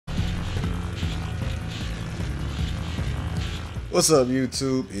What's up,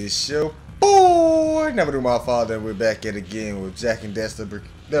 YouTube? It's your boy, NeverKnewMyFather, and we're back at it again with Jack and Daxter,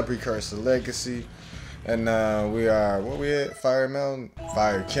 the Precursor Legacy. And we are, where we at? Fire Mountain?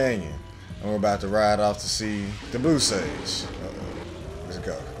 Fire Canyon. And we're about to ride off to see the Blue Sage. Let's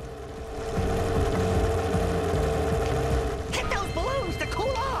go. Hit those balloons to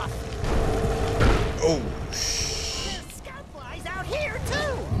cool off! Oh, There's scout flies out here,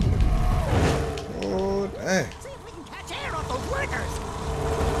 too! oh, dang. Air off those workers.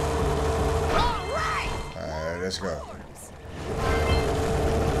 All right. Let's go.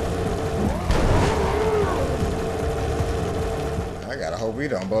 I gotta hope we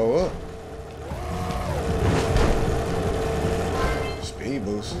don't blow up. Speed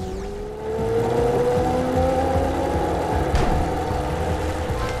boost.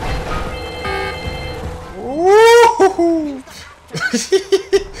 Woo!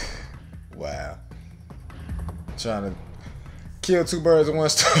 Wow. Trying to kill two birds with one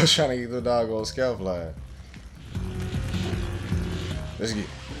stone, trying to get the doggone scout fly. Let's get.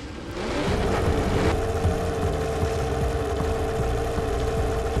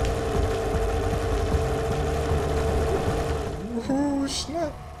 Ooh,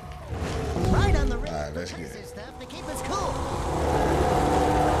 snap. Right on the rim. Alright, let's get it. Stuff to keep us cool.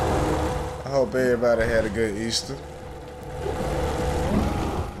 I hope everybody had a good Easter.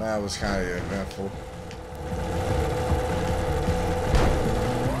 Mine was kind of eventful.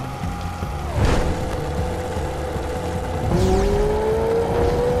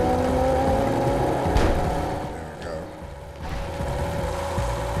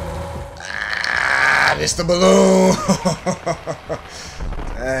 It's the balloon.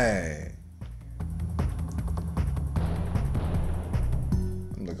 Dang.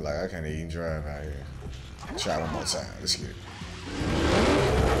 Look like I can't even drive out here. Try one more time. Let's get it.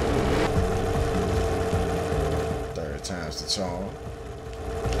 Third time's the charm.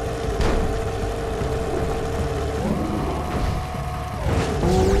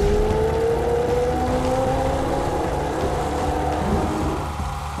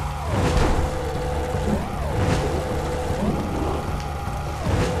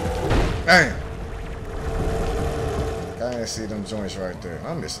 Damn. I didn't see them joints right there.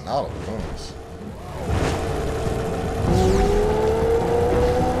 I'm missing all of the balloons.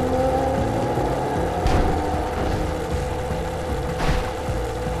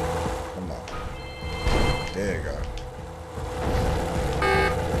 Come on. There you go.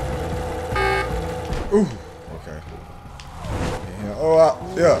 Ooh. Okay. Yeah.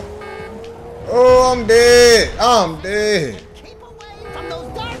 Oh, yeah. Oh, I'm dead. I'm dead.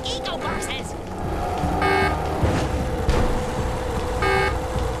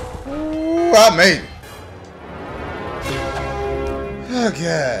 I made it. Oh,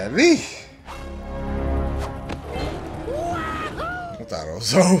 golly. I thought it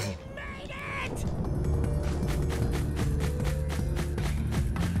was over.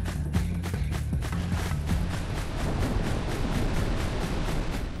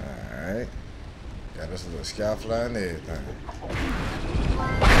 Alright. Got us a little scout fly and everything.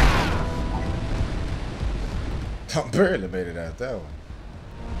 I barely made it out that one.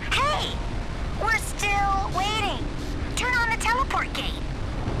 Hey! We're still waiting. Turn on the teleport gate.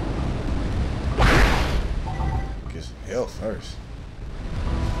 Get some health first.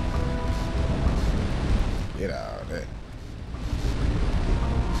 Get out of that.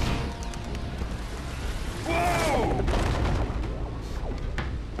 Whoa!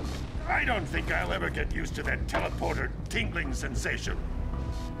 I don't think I'll ever get used to that teleporter tingling sensation.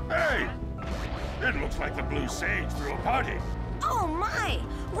 Hey! It looks like the Blue Sage threw a party. Oh my!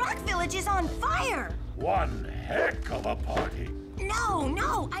 Rock Village is on fire! One heck of a party.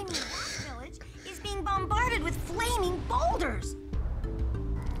 No, I mean Rock Village is being bombarded with flaming boulders.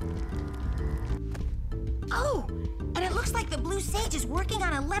 Oh, and it looks like the Blue Sage is working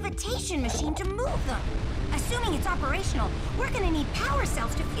on a levitation machine to move them. Assuming it's operational, we're gonna need power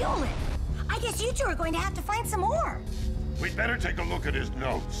cells to fuel it. I guess you two are going to have to find some more. We'd better take a look at his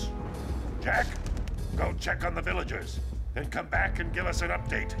notes. Jack, go check on the villagers. Then come back and give us an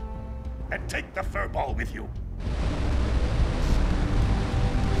update. And take the furball with you.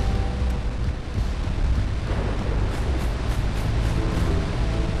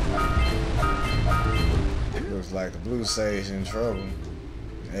 It looks like the Blue Sage in trouble.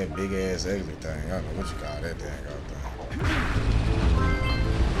 That big ass ugly thing. I don't know what you call that dang old thing.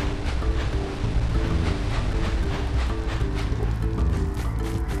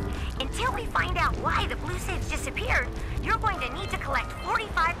 Until we find out why the Blue Sage disappeared, you're going to need to collect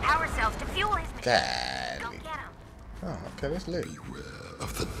 45 power cells to fuel his machine. God. Go get them. Oh, okay, that's lit. Beware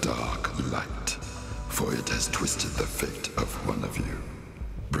of the dark light, for it has twisted the fate of one of you.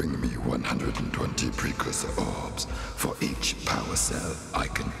 Bring me 120 precursor orbs for each power cell I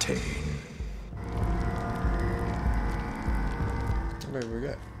contain. What we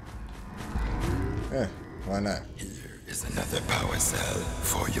got? Yeah, why not? Here is another power cell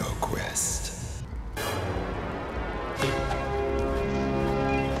for your quest.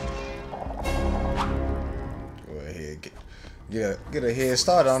 Go ahead, get a head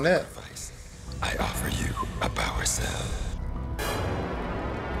start on that. I offer you a power cell.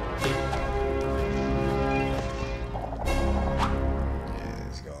 Yeah,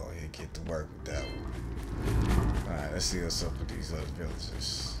 let's go ahead and get to work with that one. Alright, let's see what's up with these other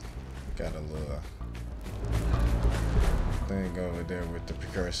villages. Got a little thing over there with the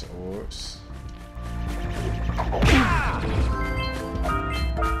precursor orbs.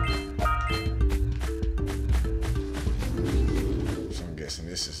 So I'm guessing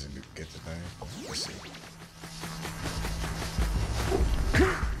this is to get the thing. Let's see.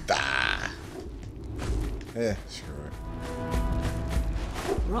 Yeah, screw it.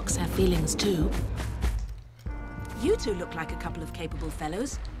 Rocks have feelings too. You two look like a couple of capable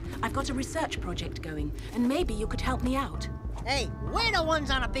fellows. I've got a research project going, and maybe you could help me out. Hey, we're the ones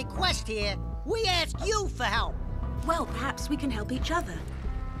on a big quest here. We ask you for help. Well, perhaps we can help each other.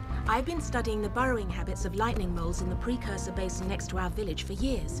 I've been studying the burrowing habits of lightning moles in the precursor basin next to our village for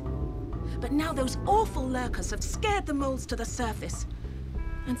years. But now those awful lurkers have scared the moles to the surface.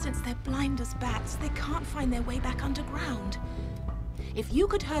 And since they're blind as bats, they can't find their way back underground. If you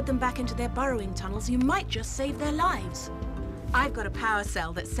could herd them back into their burrowing tunnels, you might just save their lives. I've got a power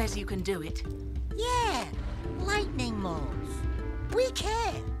cell that says you can do it. Yeah, lightning moles. We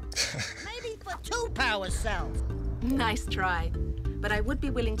can. Maybe for 2 power cells. Nice try. But I would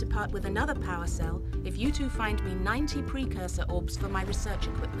be willing to part with another power cell if you two find me 90 precursor orbs for my research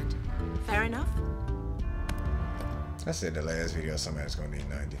equipment. Fair enough? I said the last video somebody's gonna need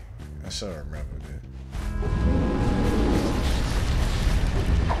 90. I sure remember that.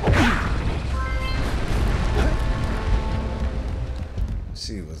 Let's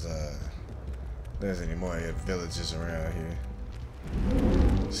see if there's any more villages around here.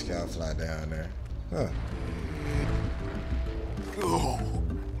 Scout fly down there. Huh. Oh,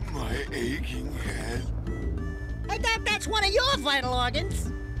 my aching head. I thought that's one of your vital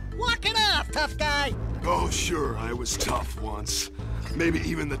organs. Walk it off, tough guy. Oh, sure, I was tough once. Maybe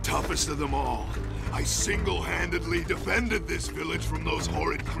even the toughest of them all. I single-handedly defended this village from those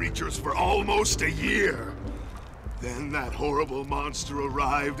horrid creatures for almost a year. Then that horrible monster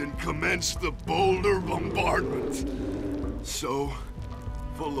arrived and commenced the boulder bombardment. So,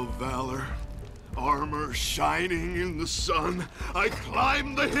 full of valor, armor shining in the sun, I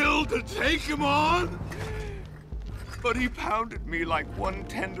climbed the hill to take him on. But he pounded me like one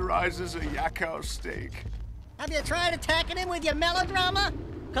tenderizes a yakao steak. Have you tried attacking him with your melodrama?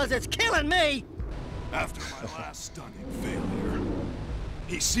 'Cause it's killing me. After my last stunning failure,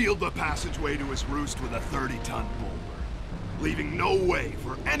 he sealed the passageway to his roost with a 30-ton boulder, leaving no way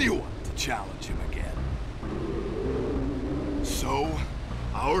for anyone to challenge him again. So,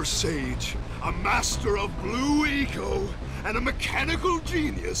 our sage, a master of blue eco, and a mechanical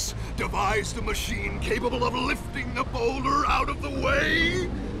genius, devised a machine capable of lifting the boulder out of the way.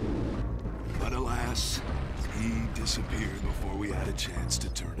 But alas, he disappeared before we had a chance to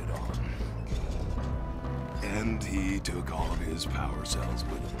turn it on. And he took all of his power cells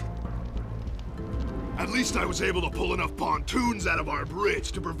with him. At least I was able to pull enough pontoons out of our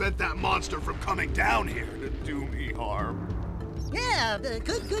bridge to prevent that monster from coming down here to do me harm. Yeah,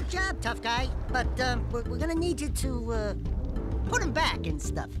 good job, tough guy. But we're gonna need you to put him back and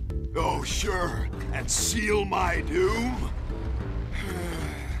stuff. Oh, sure, and seal my doom?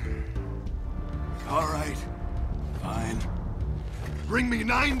 All right, fine. Bring me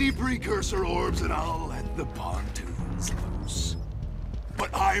 90 precursor orbs and I'll let the pontoons loose. But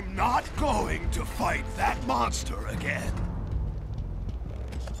I'm not going to fight that monster again.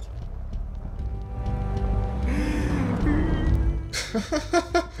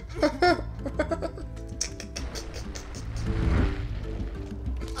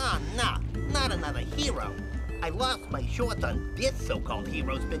 Oh, no, not another hero. I lost my shorts on this so-called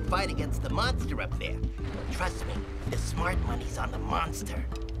hero's big fight against the monster up there. But trust me, the smart money's on the monster.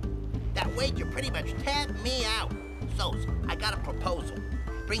 That wager pretty much tapped me out. So, I got a proposal.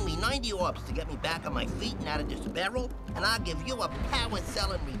 Bring me 90 orbs to get me back on my feet and out of this barrel, and I'll give you a power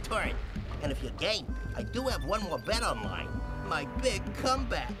cell in return. And if you're game, I do have one more bet online. My big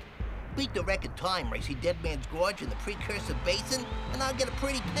comeback. Beat the record time racing Dead Man's Gorge in the precursor basin, and I'll get a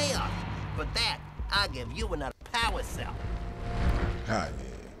pretty payoff. For that, I'll give you another power cell. Ah,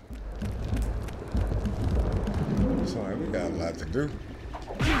 So we got a lot to do.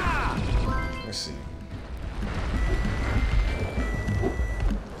 Let's see.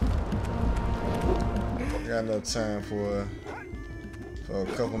 We got enough time for a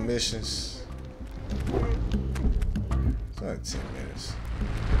couple missions. It's like 10 minutes.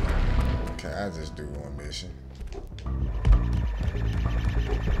 Okay, I just do one mission.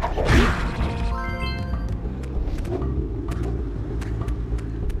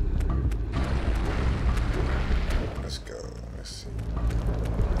 Let's go. Let's see.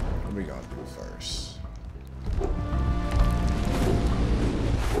 What we gonna do first?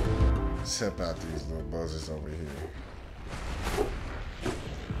 Let's help out these little buzzers over here.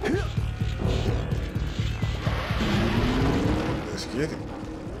 Let's get it.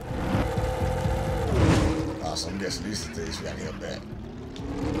 Awesome. I'm guessing these are the things we gotta help back.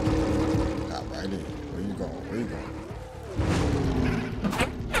 Hop right in. Where you going? Where you going?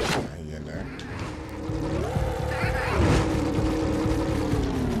 He in there.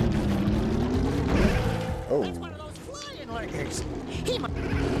 Oh. That's one of those flying lurkers.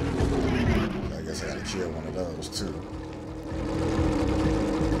 I guess I gotta kill one of those too.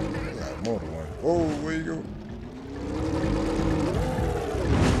 Got more than one. Whoa, where you go?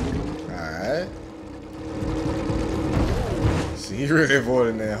 Alright. See, he really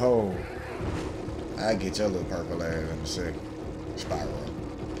avoiding that hole. I get your little purple ass in a second. Spiral.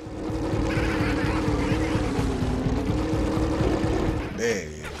 There it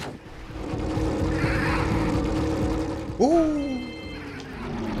is. Ooh!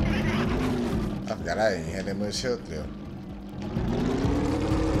 I forgot I ain't had that much health there.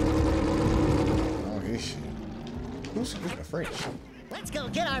 Oh, his shit. Who's speaking French? Let's go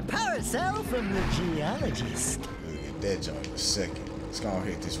get our power cell from the geologist. We'll get that joint in a second. Let's go and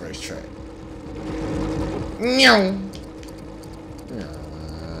hit this racetrack. Meow.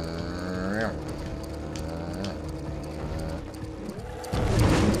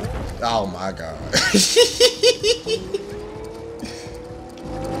 Oh my god.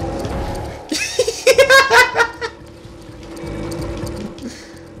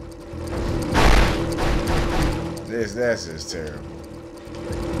 That's just terrible.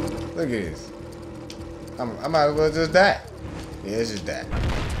 Look at this. I might as well just die. Yeah, it's just that.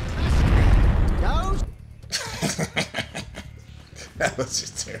 That was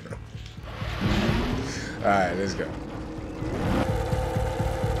just terrible. Alright, let's go.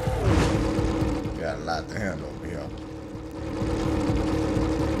 Got a lot to handle over here.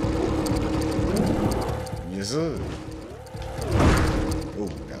 Yes, sir. Ooh,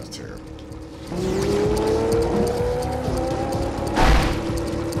 that was terrible.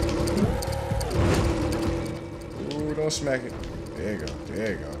 Ooh, don't smack it. There you go.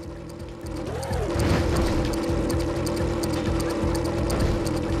 There you go.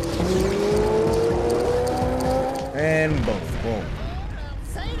 And boom, boom.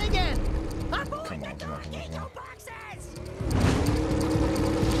 Say it again. I'm Come on, come on, come on, come on. boxes.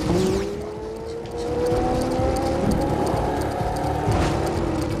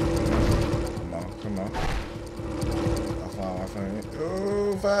 Come on. I'll find my friend.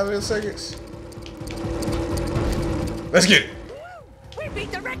 Oh, 5 little seconds. Let's get it. We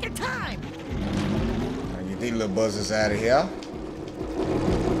beat the record time. I'll get these little buzzers out of here.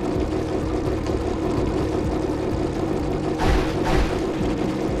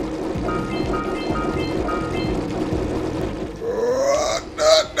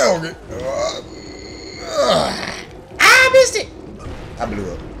 I missed it. I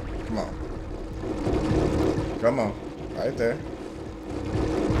blew up. Come on. Come on. Right there.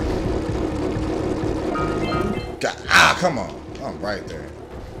 God. Ah, come on. I'm right there.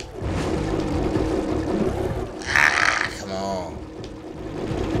 Ah, come on.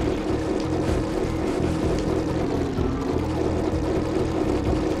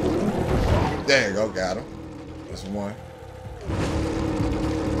 There you go. Got him. That's one.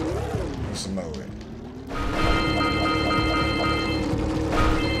 What's some more in?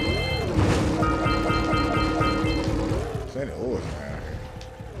 Plenty of oars around here.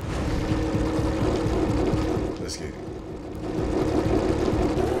 Let's get it.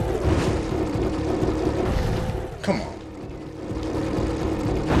 Come on.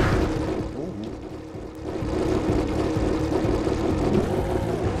 Ooh.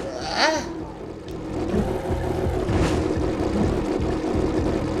 Ah.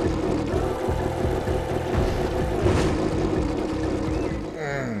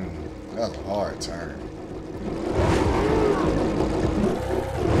 That was a hard turn.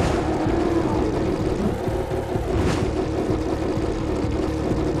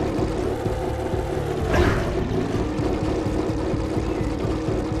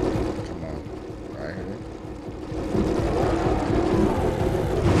 Come on. Right here.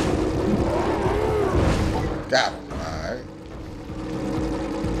 Got him. Alright.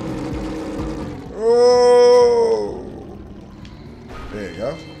 Oh! There you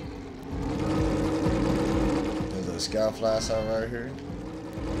go. There's a little scout fly sign right here.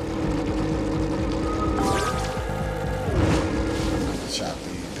 Chop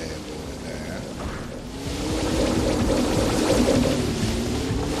these bad boys down.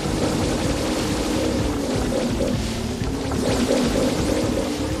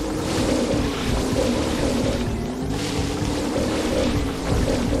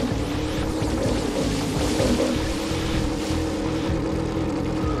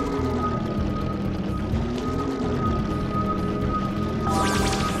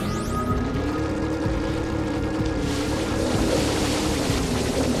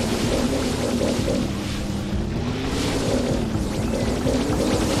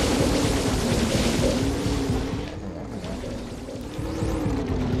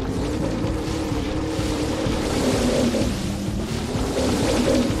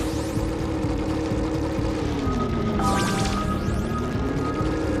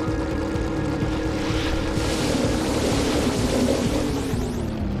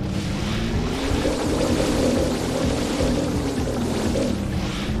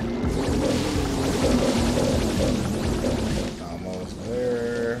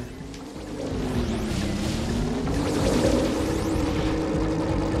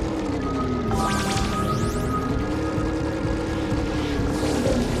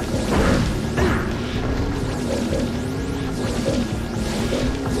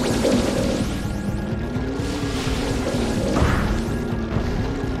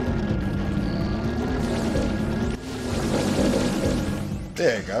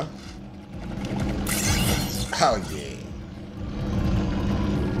 There you go. Oh yeah.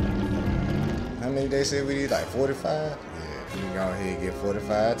 How many they say we need? Like 45? Yeah, we can go ahead and get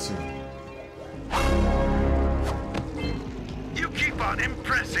 45 too. You keep on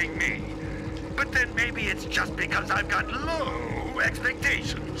impressing me. But then maybe it's just because I've got low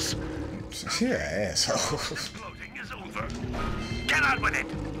expectations. You're an asshole. Exploding is over. Get on with it.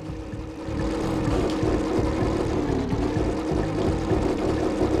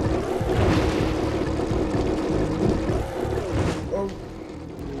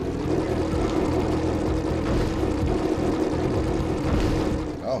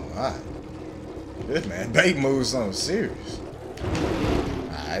 Oh my. This man bait moves something serious.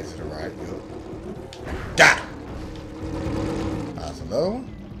 Alright, to the right, go. Got it! That's another one?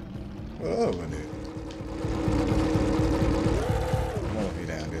 What other one is? I'm gonna be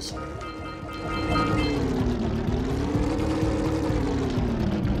down this way.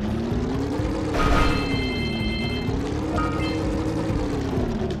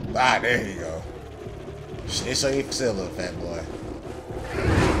 Ah, there you go. Shit, so you can still look, fat boy.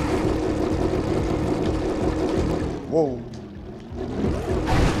 Whoa.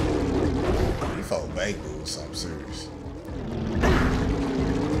 You fought bait moves something serious.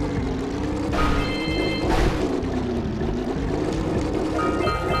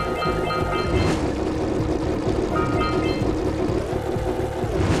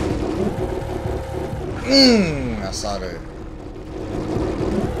 I saw that.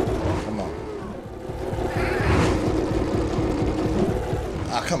 Come on.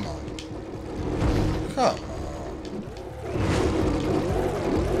 Ah, come on. Come on.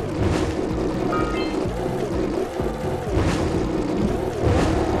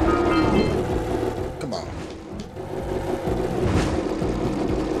 Come on.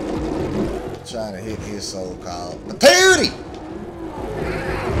 Trying to hit his so-called patootie.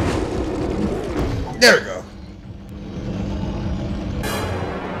 There we go.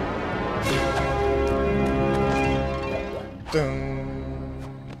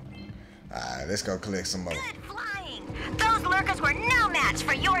 Alright, let's go collect some more. Good flying! Those lurkers were no match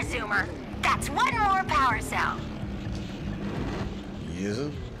for your zoomer. That's one more power cell. Yes,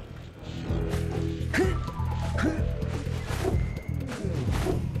 sir.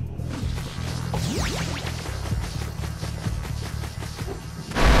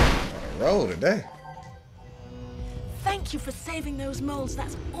 Roll today. Thank you for saving those moles.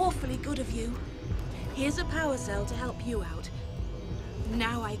 That's awfully good of you. Here's a power cell to help you out.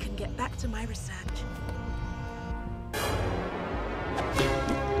 Now I can get back to my research.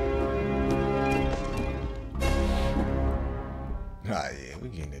 Ah, yeah, we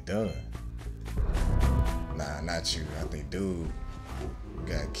getting it done. Nah, not you. I think dude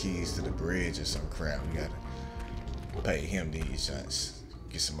got keys to the bridge or some crap. We gotta pay him these shots.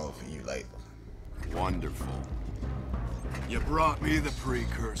 Get some more for you later. Wonderful. You brought me the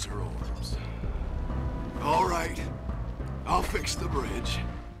precursor orbs. All right. I'll fix the bridge.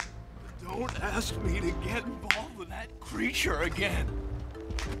 But Don't ask me to get involved with that creature again.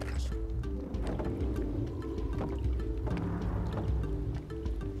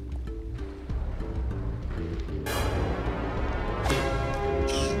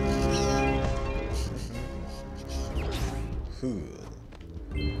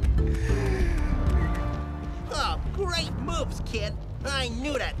 Oh, great moves, kid. I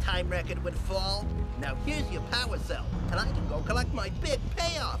knew that time record would fall. Now here's your power cell, and I can go collect my big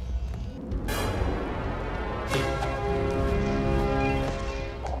payoff.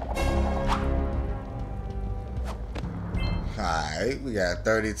 Alright, we got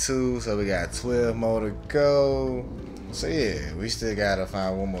 32, so we got 12 more to go. So yeah, we still gotta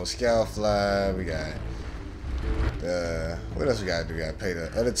find one more scout fly. We got what else we gotta do? We gotta pay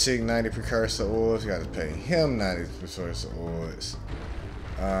the other chick 90 precursor orbs. We gotta pay him 90 precursor orbs.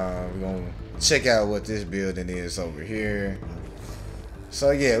 We're gonna check out what this building is over here.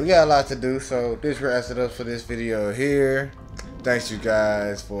 So yeah, we got a lot to do. So this wraps it up for this video here. Thanks you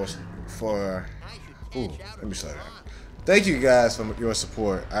guys for ooh, let me slow down. Thank you guys for your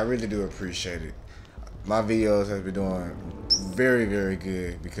support. I really do appreciate it. My videos have been doing very, very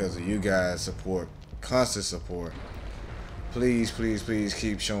good because of you guys' support, constant support. Please, please, please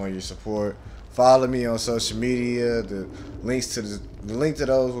keep showing your support. Follow me on social media. The link to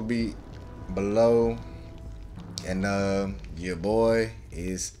those will be below. And your boy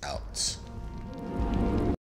is out.